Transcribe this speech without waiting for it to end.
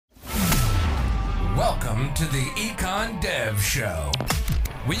Welcome to the Econ Dev Show.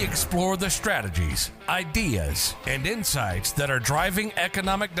 We explore the strategies, ideas, and insights that are driving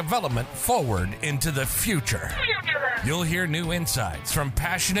economic development forward into the future. You'll hear new insights from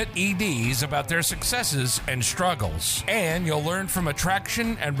passionate EDs about their successes and struggles. And you'll learn from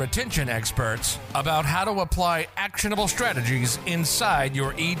attraction and retention experts about how to apply actionable strategies inside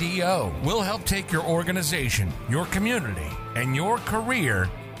your EDO. We'll help take your organization, your community, and your career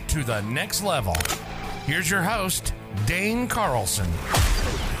to the next level. Here's your host, Dane Carlson.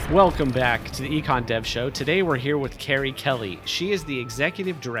 Welcome back to the Econ Dev Show. Today we're here with Carrie Kelly. She is the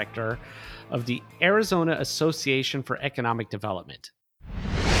Executive Director of the Arizona Association for Economic Development.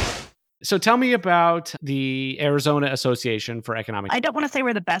 So tell me about the Arizona Association for Economic. I don't want to say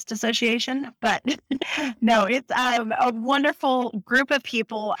we're the best association, but no, it's a wonderful group of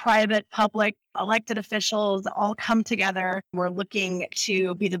people, private, public, elected officials, all come together. We're looking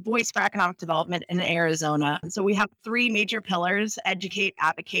to be the voice for economic development in Arizona. So we have three major pillars: educate,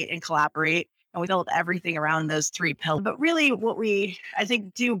 advocate, and collaborate. And we build everything around those three pillars. But really what we, I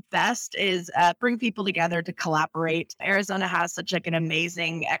think, do best is bring people together to collaborate. Arizona has such like an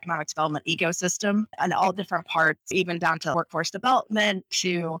amazing economic development ecosystem and all different parts, even down to workforce development,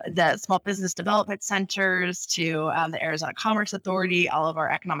 to the small business development centers, to the Arizona Commerce Authority, all of our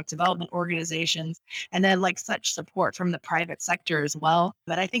economic development organizations, and then like such support from the private sector as well.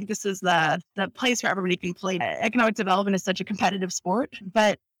 But I think this is the place where everybody can play. Economic development is such a competitive sport,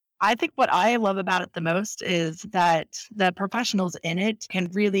 but I think what I love about it the most is that the professionals in it can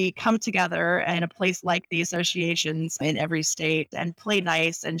really come together in a place like the associations in every state and play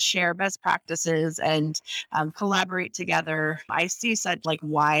nice and share best practices and collaborate together. I see such like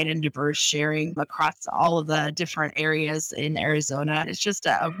wide and diverse sharing across all of the different areas in Arizona. It's just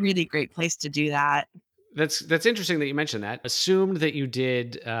a really great place to do that. That's interesting that you mentioned that. Assumed that you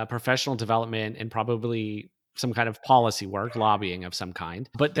did professional development and probably some kind of policy work, lobbying of some kind.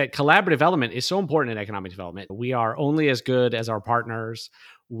 But that collaborative element is so important in economic development. We are only as good as our partners.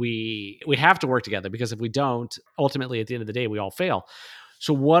 We have to work together, because if we don't, ultimately at the end of the day, we all fail.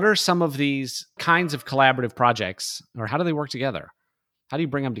 So what are some of these kinds of collaborative projects, or how do they work together? How do you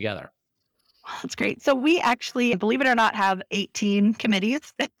bring them together? That's great. So we actually, believe it or not, have 18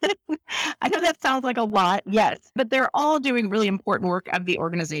 committees. I know that sounds like a lot, yes, but they're all doing really important work of the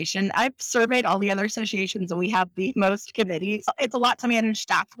organization. I've surveyed all the other associations and we have the most committees. It's a lot to manage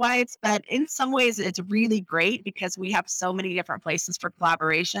staff-wise, but in some ways it's really great because we have so many different places for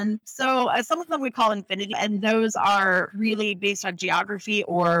collaboration. So some of them we call Infinity, and those are really based on geography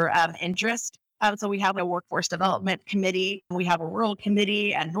or interest. So we have a workforce development committee, we have a rural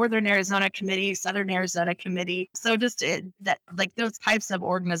committee, a Northern Arizona committee, Southern Arizona committee. So just that, like those types of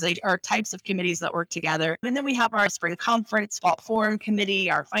organization or types of committees that work together. And then we have our spring conference, fall forum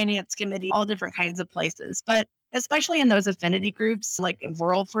committee, our finance committee, all different kinds of places. But especially in those affinity groups, like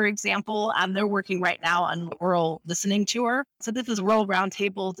rural, for example, they're working right now on rural listening tour. So this is rural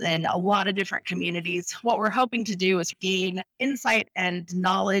roundtables in a lot of different communities. What we're hoping to do is gain insight and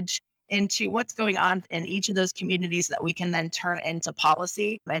knowledge into what's going on in each of those communities that we can then turn into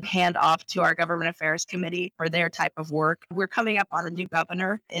policy and hand off to our government affairs committee for their type of work. We're coming up on a new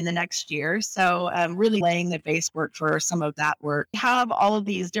governor in the next year, so really laying the base work for some of that work. We have all of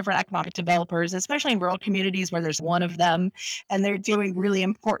these different economic developers, especially in rural communities where there's one of them, and they're doing really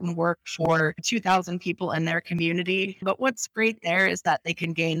important work for 2,000 people in their community. But what's great there is that they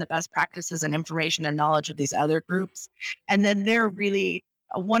can gain the best practices and information and knowledge of these other groups, and then they're really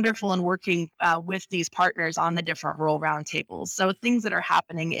wonderful in working with these partners on the different rural roundtables. So things that are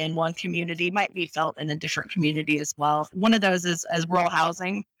happening in one community might be felt in a different community as well. One of those is rural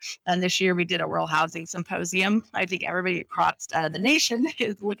housing. And this year we did a rural housing symposium. I think everybody across the nation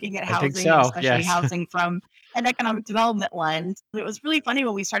is looking at housing, especially yes. housing from an economic development lens. It was really funny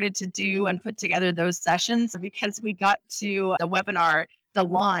when we started to do and put together those sessions, because we got to the webinar, the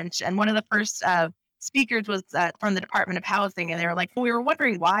launch, and one of the first speakers was from the Department of Housing, and they were like, we were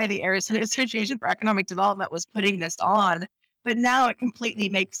wondering why the Arizona Association for Economic Development was putting this on, but now it completely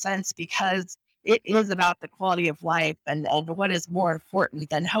makes sense because it is about the quality of life and what is more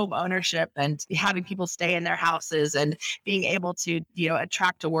important than home ownership and having people stay in their houses and being able to,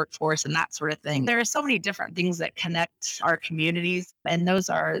 attract a workforce and that sort of thing. There are so many different things that connect our communities, and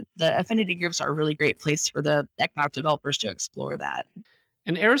the affinity groups are a really great place for the economic developers to explore that.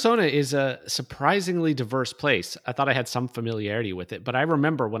 And Arizona is a surprisingly diverse place. I thought I had some familiarity with it, but I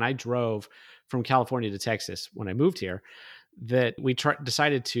remember when I drove from California to Texas when I moved here, that we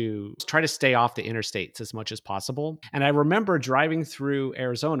decided to try to stay off the interstates as much as possible. And I remember driving through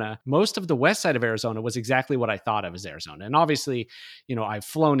Arizona. Most of the west side of Arizona was exactly what I thought of as Arizona. And obviously, I've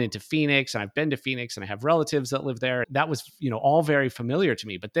flown into Phoenix and I've been to Phoenix and I have relatives that live there. That was, all very familiar to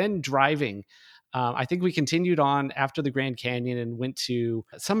me. But then driving, I think we continued on after the Grand Canyon and went to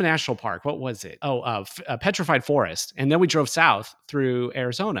some national park. What was it? Petrified Forest. And then we drove south through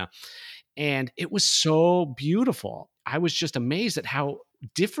Arizona. And it was so beautiful. I was just amazed at how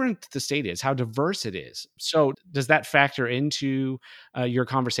different the state is, how diverse it is. So does that factor into your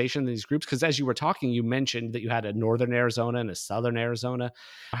conversation in these groups? Because as you were talking, you mentioned that you had a northern Arizona and a southern Arizona.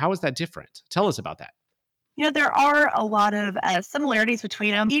 How is that different? Tell us about that. There are a lot of similarities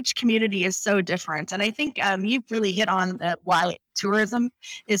between them. Each community is so different. And I think you've really hit on why tourism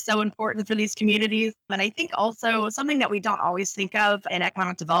is so important for these communities. And I think also something that we don't always think of in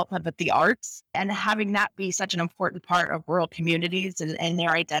economic development, but the arts, and having that be such an important part of rural communities and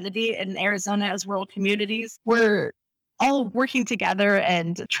their identity in Arizona as rural communities. We're all working together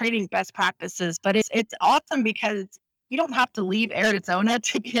and trading best practices, but it's awesome because you don't have to leave Arizona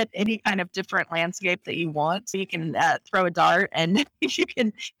to get any kind of different landscape that you want. So you can throw a dart and you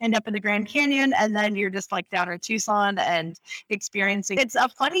can end up in the Grand Canyon, and then you're just like down in Tucson and experiencing. It's a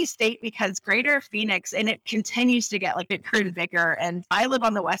funny state because Greater Phoenix, and it continues to get like bigger. And I live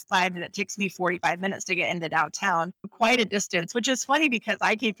on the west side, and it takes me 45 minutes to get into downtown, quite a distance, which is funny because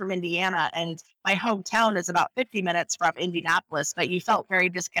I came from Indiana and my hometown is about 50 minutes from Indianapolis, but you felt very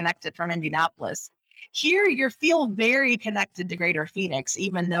disconnected from Indianapolis. Here, you feel very connected to Greater Phoenix,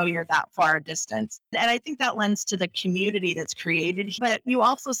 even though you're that far distance. And I think that lends to the community that's created. But you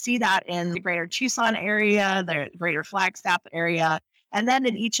also see that in the Greater Tucson area, the Greater Flagstaff area, and then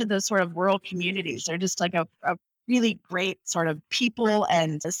in each of those sort of rural communities. They're just like a really great sort of people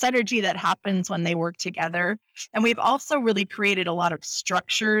and synergy that happens when they work together. And we've also really created a lot of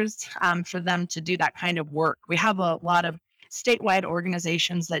structures for them to do that kind of work. We have a lot of statewide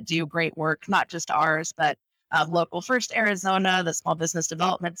organizations that do great work, not just ours, but Local First Arizona, the Small Business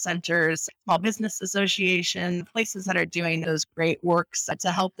Development Centers, Small Business Association, places that are doing those great works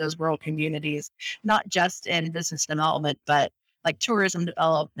to help those rural communities, not just in business development, but like tourism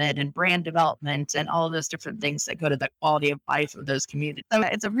development and brand development and all of those different things that go to the quality of life of those communities. So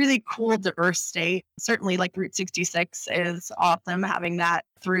it's a really cool, diverse state. Certainly like Route 66 is awesome having that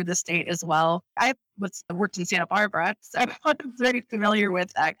through the state as well. I worked in Santa Barbara, so I'm very familiar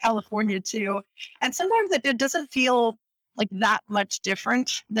with California too. And sometimes it doesn't feel like that much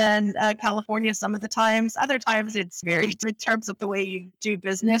different than California some of the times. Other times it's very in terms of the way you do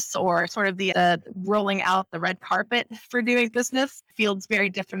business or sort of the rolling out the red carpet for doing business feels very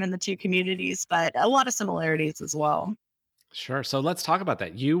different in the two communities, but a lot of similarities as well. Sure. So let's talk about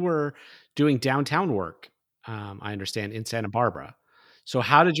that. You were doing downtown work, I understand, in Santa Barbara. So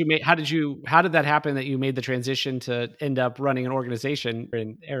how did that happen that you made the transition to end up running an organization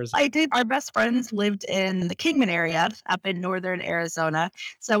in Arizona? I did. Our best friends lived in the Kingman area up in northern Arizona.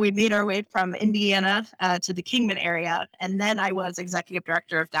 So we made our way from Indiana to the Kingman area. And then I was executive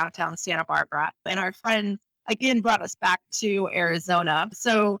director of downtown Santa Barbara. And our friends again brought us back to Arizona.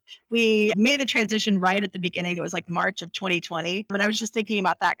 So we made the transition right at the beginning. It was like March of 2020. But I was just thinking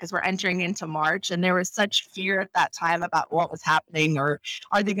about that because we're entering into March and there was such fear at that time about what was happening or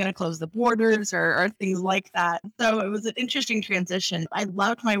are they going to close the borders or things like that. So it was an interesting transition. I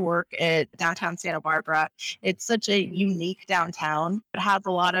loved my work at downtown Santa Barbara. It's such a unique downtown. It has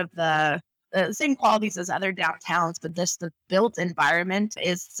a lot of the same qualities as other downtowns, but the built environment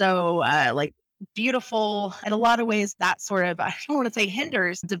is so like beautiful in a lot of ways. That sort of, I don't want to say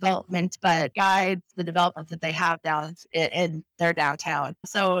hinders development, but guides the development that they have down in their downtown.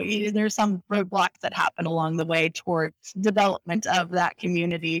 So there's some roadblocks that happen along the way towards development of that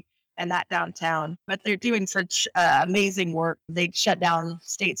community and that downtown, but they're doing such amazing work. They shut down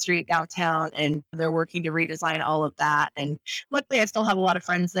State Street downtown and they're working to redesign all of that. And luckily I still have a lot of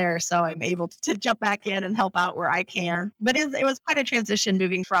friends there, so I'm able to jump back in and help out where I can. But it was quite a transition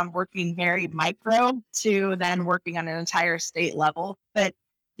moving from working very micro to then working on an entire state level. But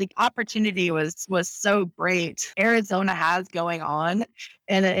the opportunity was so great. Arizona has going on,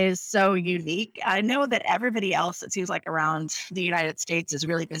 and it is so unique. I know that everybody else, it seems like around the United States, is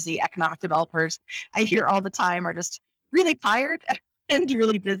really busy. Economic developers, I hear all the time, are just really tired and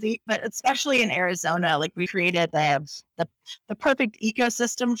really busy. But especially in Arizona, like we created the perfect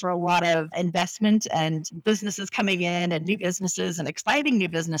ecosystem for a lot of investment and businesses coming in and new businesses and exciting new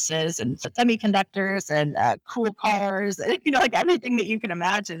businesses and semiconductors and cool cars. And, like everything that you can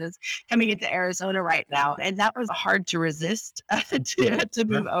imagine is coming into Arizona right now. And that was hard to resist to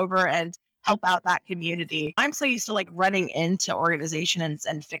move over and help out that community. I'm so used to like running into organizations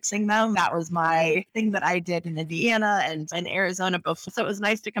and fixing them. That was my thing that I did in Indiana and in Arizona before. So it was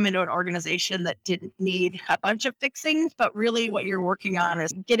nice to come into an organization that didn't need a bunch of fixing, but really what you're working on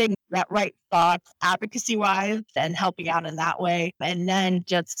is getting that right thoughts advocacy wise and helping out in that way. And then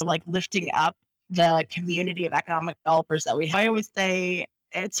just like lifting up the community of economic developers that we have. I always say,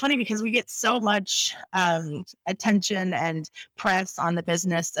 it's funny because we get so much attention and press on the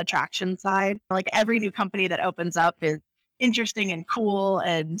business attraction side. Like every new company that opens up is interesting and cool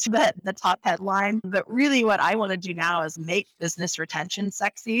and the top headline. But really what I want to do now is make business retention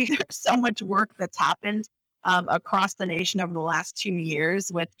sexy. There's so much work that's happened across the nation over the last 2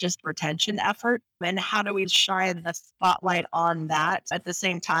 years with just retention effort. And how do we shine the spotlight on that at the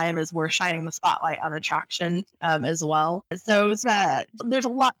same time as we're shining the spotlight on attraction as well? So there's a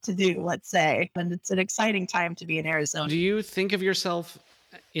lot to do, let's say, and it's an exciting time to be in Arizona. Do you think of yourself,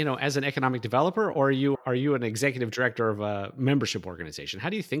 as an economic developer, or are you an executive director of a membership organization? How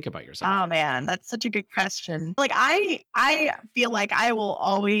do you think about yourself? Oh man, that's such a good question. Like I feel like I will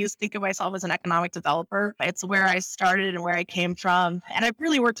always think of myself as an economic developer. It's where I started and where I came from. And I've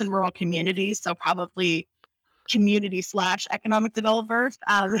really worked in rural communities, so probably community/economic developer,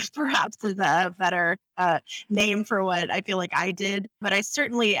 perhaps is a better name for what I feel like I did. But I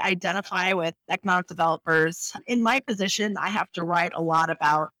certainly identify with economic developers. In my position, I have to write a lot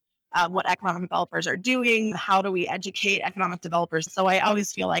about what economic developers are doing. How do we educate economic developers? So I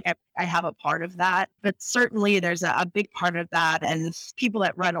always feel like I have a part of that. But certainly there's a big part of that. And people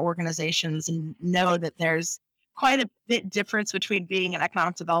that run organizations and know that there's quite a bit difference between being an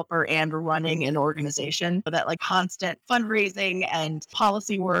economic developer and running an organization. So that like constant fundraising and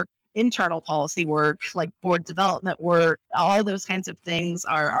policy work, internal policy work, like board development work, all those kinds of things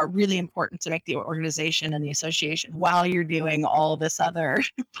are really important to make the organization and the association while you're doing all this other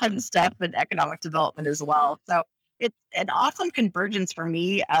fun stuff in economic development as well. So it's an awesome convergence for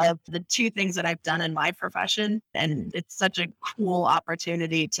me of the two things that I've done in my profession. And it's such a cool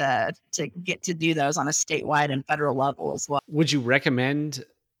opportunity to get to do those on a statewide and federal level as well. Would you recommend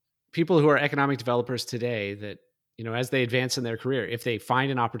people who are economic developers today that, as they advance in their career, if they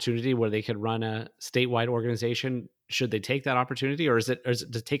find an opportunity where they could run a statewide organization, should they take that opportunity, or is it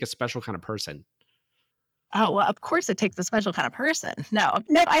to take a special kind of person? Oh, well, of course it takes a special kind of person. No,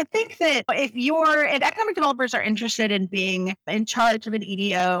 I think that if economic developers are interested in being in charge of an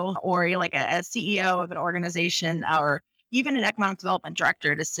EDO or you're like a CEO of an organization or even an economic development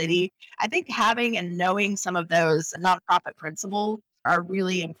director at a city, I think having and knowing some of those nonprofit principles are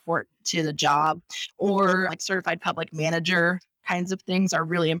really important to the job, or like certified public manager kinds of things are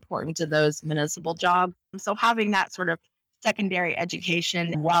really important to those municipal jobs. So having that sort of secondary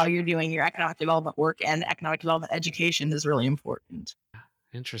education while you're doing your economic development work and economic development education is really important.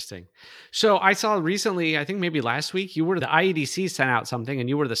 Interesting. So I saw recently, I think maybe last week, the IEDC sent out something and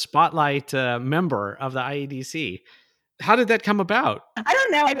you were the spotlight member of the IEDC. How did that come about? I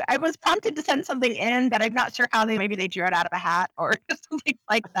don't know. I was prompted to send something in, but I'm not sure how maybe they drew it out of a hat or something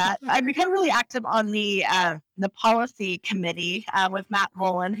like that. I've become really active on the policy committee with Matt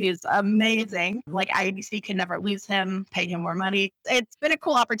Mullen, who's amazing. Like IEDC can never lose him, pay him more money. It's been a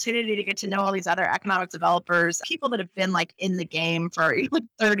cool opportunity to get to know all these other economic developers, people that have been like in the game for like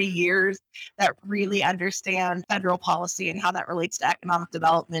 30 years that really understand federal policy and how that relates to economic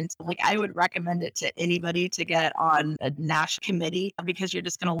development. Like I would recommend it to anybody to get on a national committee because you're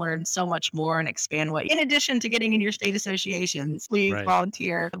just going to learn so much more and expand in addition to getting in your state associations, please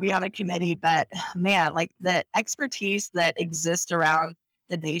volunteer, be on a committee. But man, like the expertise that exists around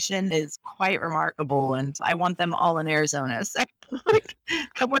the nation is quite remarkable. And I want them all in Arizona. So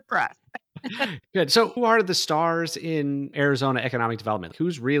come with us. Good. So who are the stars in Arizona economic development?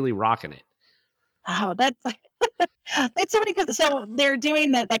 Who's really rocking it? Oh, that's it's so funny because they're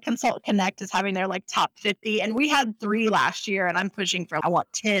doing that Consult Connect is having their like top 50, and we had 3 last year, and I'm pushing for I want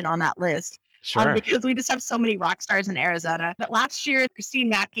 10 on that list. Sure. Because we just have so many rock stars in Arizona. But last year, Christine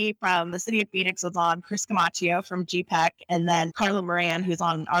Mackey from the city of Phoenix was on, Chris Camacho from GPEC, and then Carla Moran, who's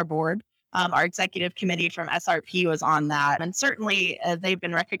on our board. Our executive committee from SRP was on that. And certainly they've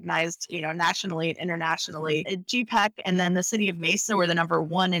been recognized, nationally and internationally. At GPEC and then the city of Mesa were the number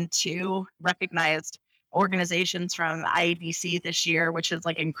 1 and 2 recognized organizations from IEDC this year, which is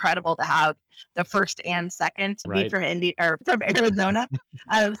like incredible to have the first and second to be Right. from from Arizona.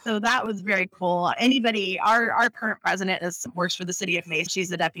 So that was very cool. Our current president works for the city of Mesa. She's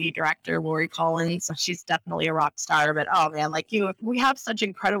the deputy director, Lori Collins. So she's definitely a rock star. But oh man, we have such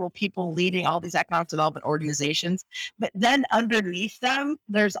incredible people leading all these economic development organizations. But then underneath them,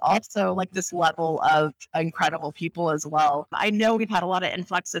 there's also like this level of incredible people as well. I know we've had a lot of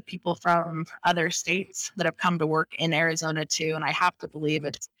influx of people from other states that have come to work in Arizona too. And I have to believe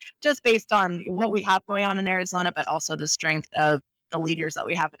it's just based on what we have going on in Arizona, but also the strength of the leaders that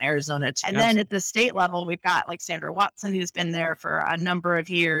we have in Arizona. And then at the state level, we've got like Sandra Watson, who's been there for a number of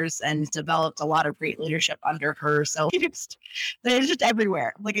years and developed a lot of great leadership under her. So it's just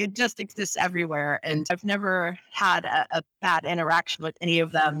everywhere. Like it just exists everywhere. And I've never had a bad interaction with any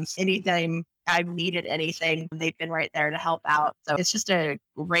of them. Anytime I've needed anything, they've been right there to help out. So it's just a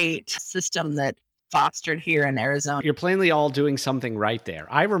great system that fostered here in Arizona. You're plainly all doing something right there.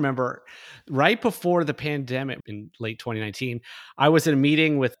 I remember right before the pandemic in late 2019, I was in a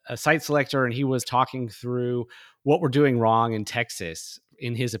meeting with a site selector and he was talking through what we're doing wrong in Texas,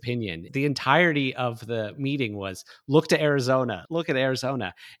 in his opinion. The entirety of the meeting was look at Arizona.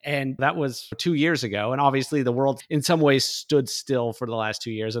 And that was 2 years ago. And obviously the world in some ways stood still for the last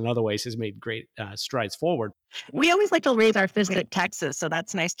 2 years. In other ways has made great strides forward. We always like to raise our fist at Texas, so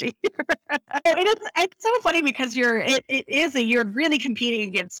that's nice to hear. It's so funny because you're really competing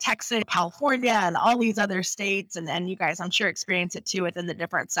against Texas, California, and all these other states, and you guys, I'm sure, experience it too within the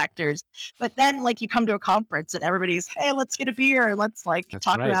different sectors. But then, like, you come to a conference and everybody's, hey, let's get a beer, let's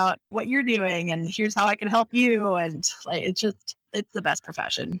talk about what you're doing, and here's how I can help you, and like it's the best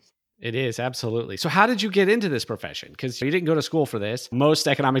profession. It is, absolutely. So how did you get into this profession? Because you didn't go to school for this. Most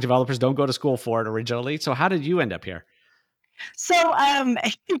economic developers don't go to school for it originally. So how did you end up here? So,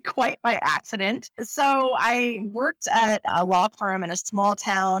 quite by accident. So I worked at a law firm in a small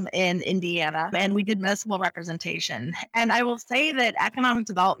town in Indiana, and we did municipal representation. And I will say that economic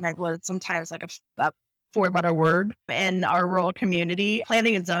development was sometimes like a four-letter word in our rural community.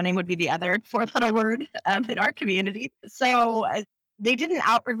 Planning and zoning would be the other four-letter word in our community. So they didn't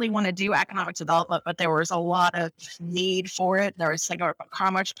outwardly want to do economic development, but there was a lot of need for it. There was like a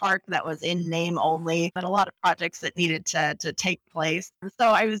commerce park that was in name only, but a lot of projects that needed to take place. So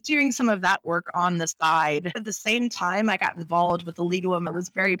I was doing some of that work on the side. At the same time, I got involved with the legal that was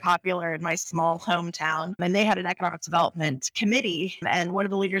very popular in my small hometown. And they had an economic development committee. And one of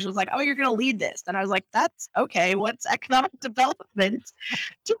the leaders was like, oh, you're going to lead this. And I was like, that's okay. What's economic development?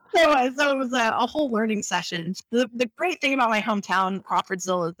 So it was a whole learning session. The great thing about my hometown,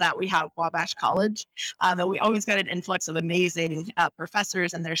 Crawfordsville, is that we have Wabash College, and we always got an influx of amazing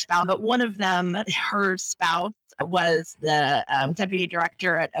professors and their spouse. But one of them, her spouse, was the deputy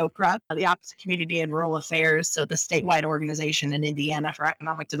director at OCRA, the Office of Community and Rural Affairs, so the statewide organization in Indiana for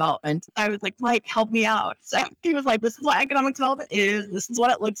economic development. I was like, Mike, help me out. So he was like, this is what economic development is. This is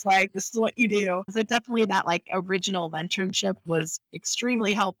what it looks like. This is what you do. So definitely that original mentorship was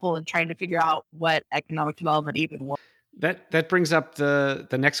extremely helpful in trying to figure out what economic development even was. That brings up the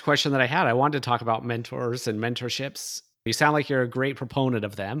next question that I had. I wanted to talk about mentors and mentorships. You sound like you're a great proponent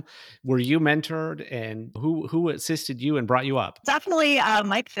of them. Were you mentored, and who assisted you and brought you up? Definitely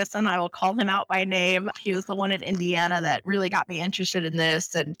Mike Fisson. I will call him out by name. He was the one in Indiana that really got me interested in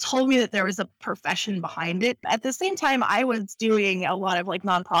this and told me that there was a profession behind it. At the same time, I was doing a lot of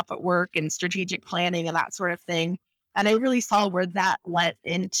nonprofit work and strategic planning and that sort of thing. And I really saw where that led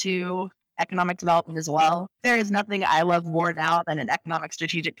into economic development as well. There is nothing I love more now than an economic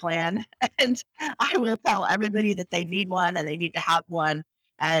strategic plan. And I will tell everybody that they need one and they need to have one.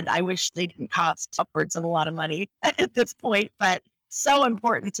 And I wish they didn't cost upwards of a lot of money at this point, but so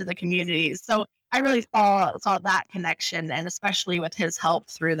important to the community. So I really saw that connection, and especially with his help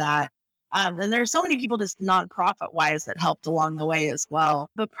through that. And there's so many people just nonprofit wise that helped along the way as well.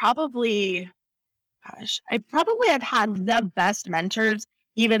 But I probably have had the best mentors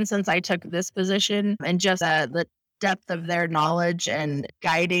even since I took this position, and just the depth of their knowledge and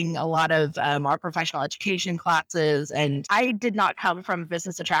guiding a lot of our professional education classes. And I did not come from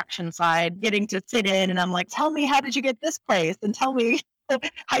business attraction side, getting to sit in and I'm like, tell me, how did you get this place? And tell me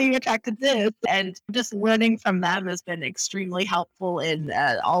how you attracted this. And just learning from them has been extremely helpful in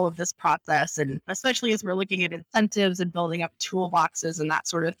all of this process. And especially as we're looking at incentives and building up toolboxes and that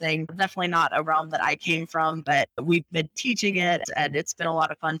sort of thing. Definitely not a realm that I came from, but we've been teaching it and it's been a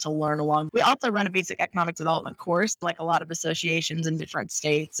lot of fun to learn along. We also run a basic economic development course, like a lot of associations in different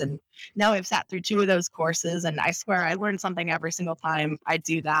states. And now I've sat through 2 of those courses, and I swear I learn something every single time I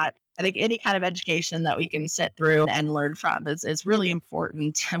do that. I think any kind of education that we can sit through and learn from is really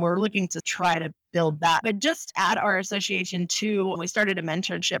important. And we're looking to try to build that. But just at our association too, we started a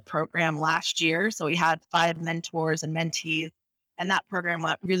mentorship program last year. So we had 5 mentors and mentees, and that program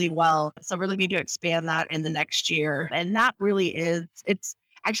went really well. So we're looking to expand that in the next year. And that really it's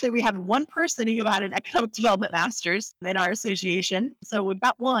actually, we have one person who had an economic development master's in our association. So we've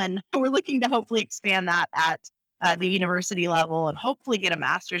got one. We're looking to hopefully expand that at the university level and hopefully get a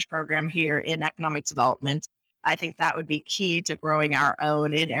master's program here in economic development. I think that would be key to growing our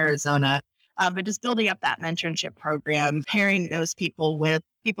own in Arizona. But just building up that mentorship program, pairing those people with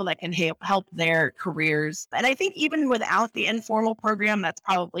people that can help their careers. And I think even without the informal program, that's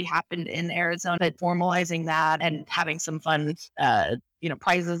probably happened in Arizona, but formalizing that and having some fun,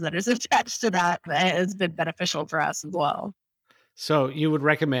 prizes that is attached to that has been beneficial for us as well. So you would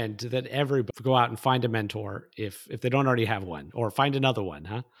recommend that everybody go out and find a mentor if they don't already have one, or find another one,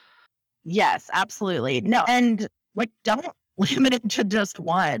 huh? Yes, absolutely. No, and don't limit it to just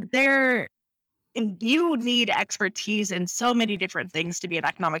one. And you need expertise in so many different things to be an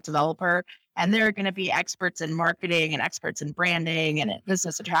economic developer. And there are going to be experts in marketing and experts in branding and in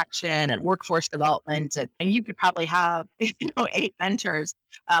business attraction and workforce development. And you could probably have, 8 mentors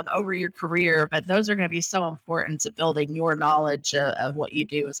over your career, but those are going to be so important to building your knowledge of what you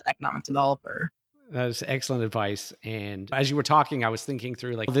do as an economic developer. That is excellent advice. And as you were talking, I was thinking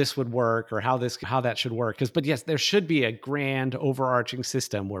through how this would work or how that should work. But yes, there should be a grand overarching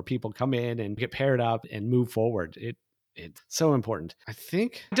system where people come in and get paired up and move forward. It's so important. I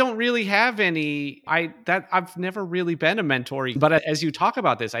think I don't really have any. I've never really been a mentor, but as you talk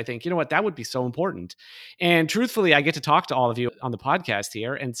about this, I think, you know what, that would be so important. And truthfully, I get to talk to all of you on the podcast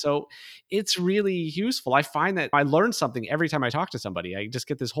here, and so it's really useful. I find that I learn something every time I talk to somebody. I just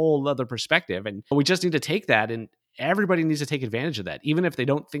get this whole other perspective, and we just need to take that, and everybody needs to take advantage of that, even if they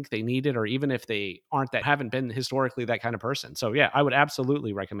don't think they need it, or even if they haven't been historically that kind of person. So yeah, I would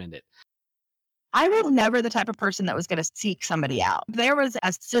absolutely recommend it. I was never the type of person that was going to seek somebody out. There was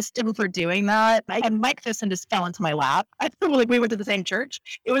a system for doing that. And Mike Thyssen just fell into my lap. I feel like we went to the same church.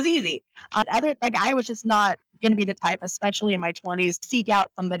 It was easy. I was just not going to be the type, especially in my 20s, seek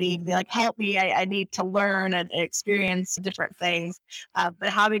out somebody and be like, help me. I need to learn and experience different things. But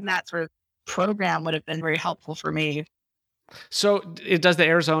having that sort of program would have been very helpful for me. So does the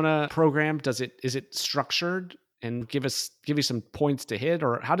Arizona program, is it structured and give you some points to hit,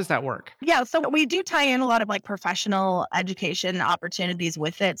 or how does that work? Yeah, so we do tie in a lot of professional education opportunities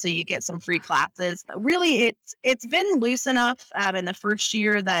with it. So you get some free classes. But really, it's been loose enough in the first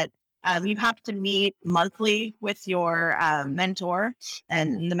year that you have to meet monthly with your mentor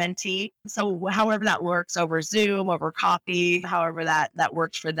and the mentee. So however that works, over Zoom, over coffee, however that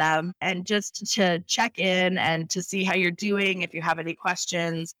works for them, and just to check in and to see how you're doing, if you have any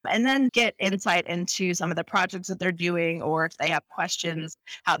questions, and then get insight into some of the projects that they're doing, or if they have questions,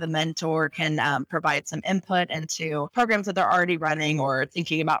 how the mentor can provide some input into programs that they're already running or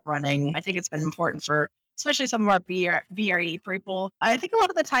thinking about running. I think it's been important for especially some of our VRE people. I think a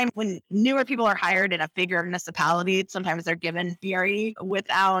lot of the time when newer people are hired in a bigger municipality, sometimes they're given VRE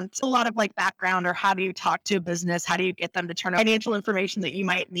without a lot of background, or how do you talk to a business? How do you get them to turn on financial information that you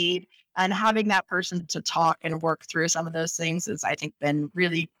might need? And having that person to talk and work through some of those things has, I think, been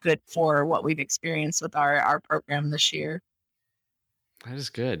really good for what we've experienced with our program this year. That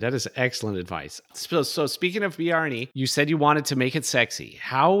is good. That is excellent advice. So speaking of BRNE, you said you wanted to make it sexy.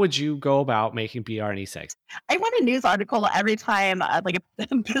 How would you go about making BRNE sexy? I want a news article every time a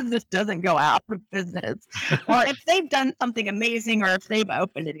business doesn't go out of business, or if they've done something amazing, or if they've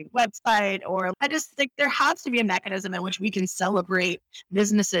opened a new website. Or I just think there has to be a mechanism in which we can celebrate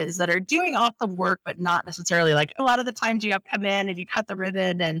businesses that are doing awesome work, but not necessarily a lot of the times you have come in and you cut the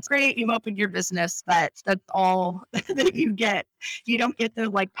ribbon and it's great, you've opened your business, but that's all that you get. You don't get those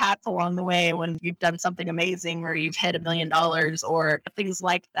pats along the way when you've done something amazing, or you've hit $1 million or things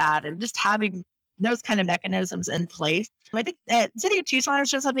like that. And just having those kind of mechanisms in place. I think that City of Tucson has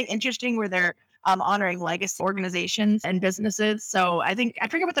done something interesting where they're honoring legacy organizations and businesses. So I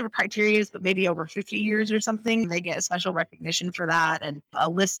forget what the criteria is, but maybe over 50 years or something, they get a special recognition for that and a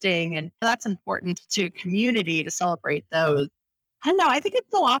listing. And that's important to community to celebrate those. I don't know. I think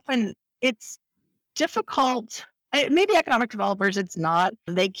it's so often it's difficult. Maybe economic developers, it's not.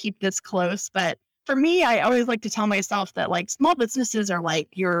 They keep this close, but for me, I always like to tell myself that small businesses are like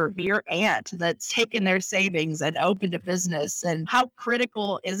your aunt that's taken their savings and opened a business. And how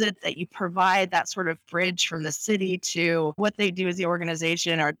critical is it that you provide that sort of bridge from the city to what they do as the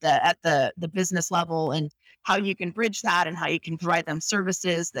organization, or at the business level, and how you can bridge that, and how you can provide them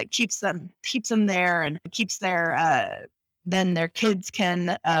services that keeps them there, and keeps then their kids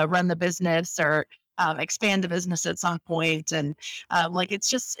can run the business, or expand the business at some point. And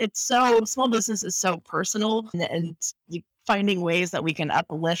small business is so personal, and finding ways that we can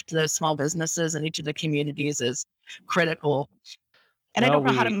uplift those small businesses in each of the communities is critical. And I don't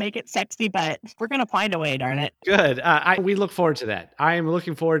know how to make it sexy, but we're going to find a way, darn it. Good. We look forward to that. I am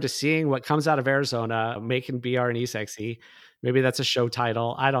looking forward to seeing what comes out of Arizona, making BR&E sexy. Maybe that's a show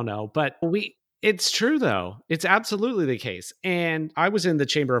title. I don't know. But it's true, though. It's absolutely the case. And I was in the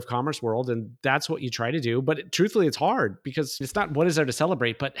Chamber of Commerce world, and that's what you try to do. But truthfully, it's hard because it's not what is there to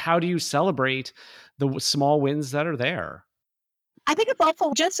celebrate, but how do you celebrate the small wins that are there? I think it's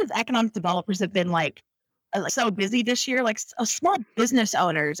also just as economic developers have been so busy this year, small business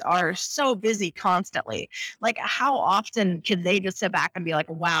owners are so busy constantly. Like, how often can they just sit back and be like,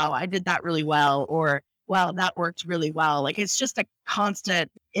 wow, I did that really well, or wow, that worked really well. Like, it's just a constant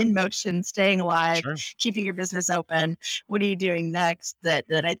in motion, staying alive, Sure. keeping your business open. What are you doing next? That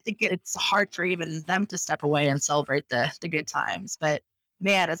I think it's hard for even them to step away and celebrate the good times. But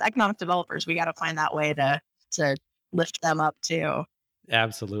man, as economic developers, we got to find that way to lift them up too.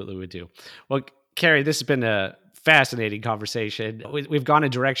 Absolutely, we do. Well, Carrie, this has been a fascinating conversation. We've gone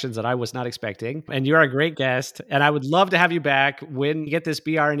in directions that I was not expecting, and you're a great guest. And I would love to have you back when you get this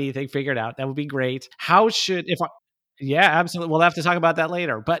BR&E thing figured out. That would be great. Yeah, absolutely. We'll have to talk about that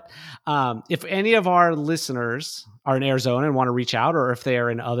later. But if any of our listeners are in Arizona and want to reach out, or if they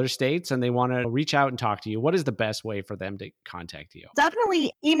are in other states and they want to reach out and talk to you, what is the best way for them to contact you?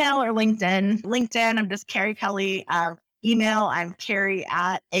 Definitely email or LinkedIn. LinkedIn, I'm just Carrie Kelly. Email, I'm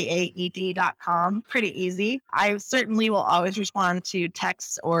Carrie@aaed.com. Pretty easy. I certainly will always respond to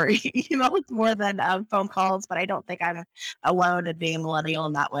texts or emails more than phone calls, but I don't think I'm alone in being a millennial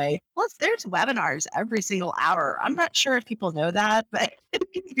in that way. Plus, there's webinars every single hour. I'm not sure if people know that, but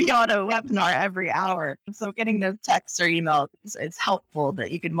you can be on a webinar every hour. So getting those texts or emails, it's helpful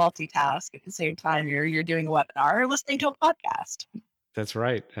that you can multitask at the same time you're doing a webinar or listening to a podcast. That's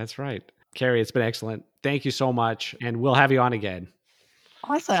right. That's right. Carrie, it's been excellent. Thank you so much. And we'll have you on again.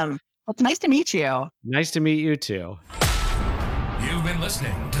 Awesome. Well, it's nice to meet you. Nice to meet you too. You've been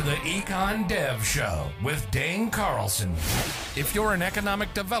listening to the Econ Dev Show with Dane Carlson. If you're an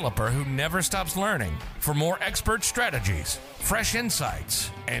economic developer who never stops learning, for more expert strategies, fresh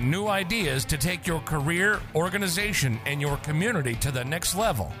insights, and new ideas to take your career, organization, and your community to the next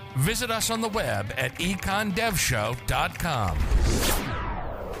level, visit us on the web at econdevshow.com.